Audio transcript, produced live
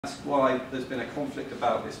That's why there's been a conflict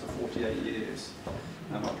about this for 48 years.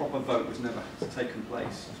 A proper vote was never taken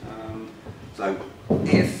place. So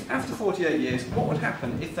if, after 48 years, what would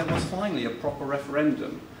happen if there was finally a proper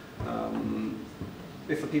referendum?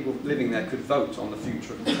 If the people living there could vote on the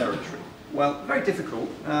future of the territory? Well, very difficult.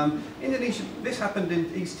 Indonesia, this happened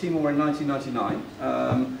in East Timor in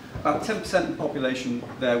 1999. About 10% of the population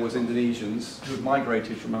there was Indonesians who had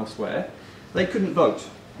migrated from elsewhere. They couldn't vote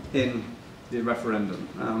in the referendum,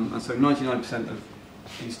 and so 99% of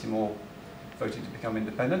East Timor voted to become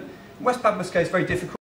independent. In West Papua's case, very difficult.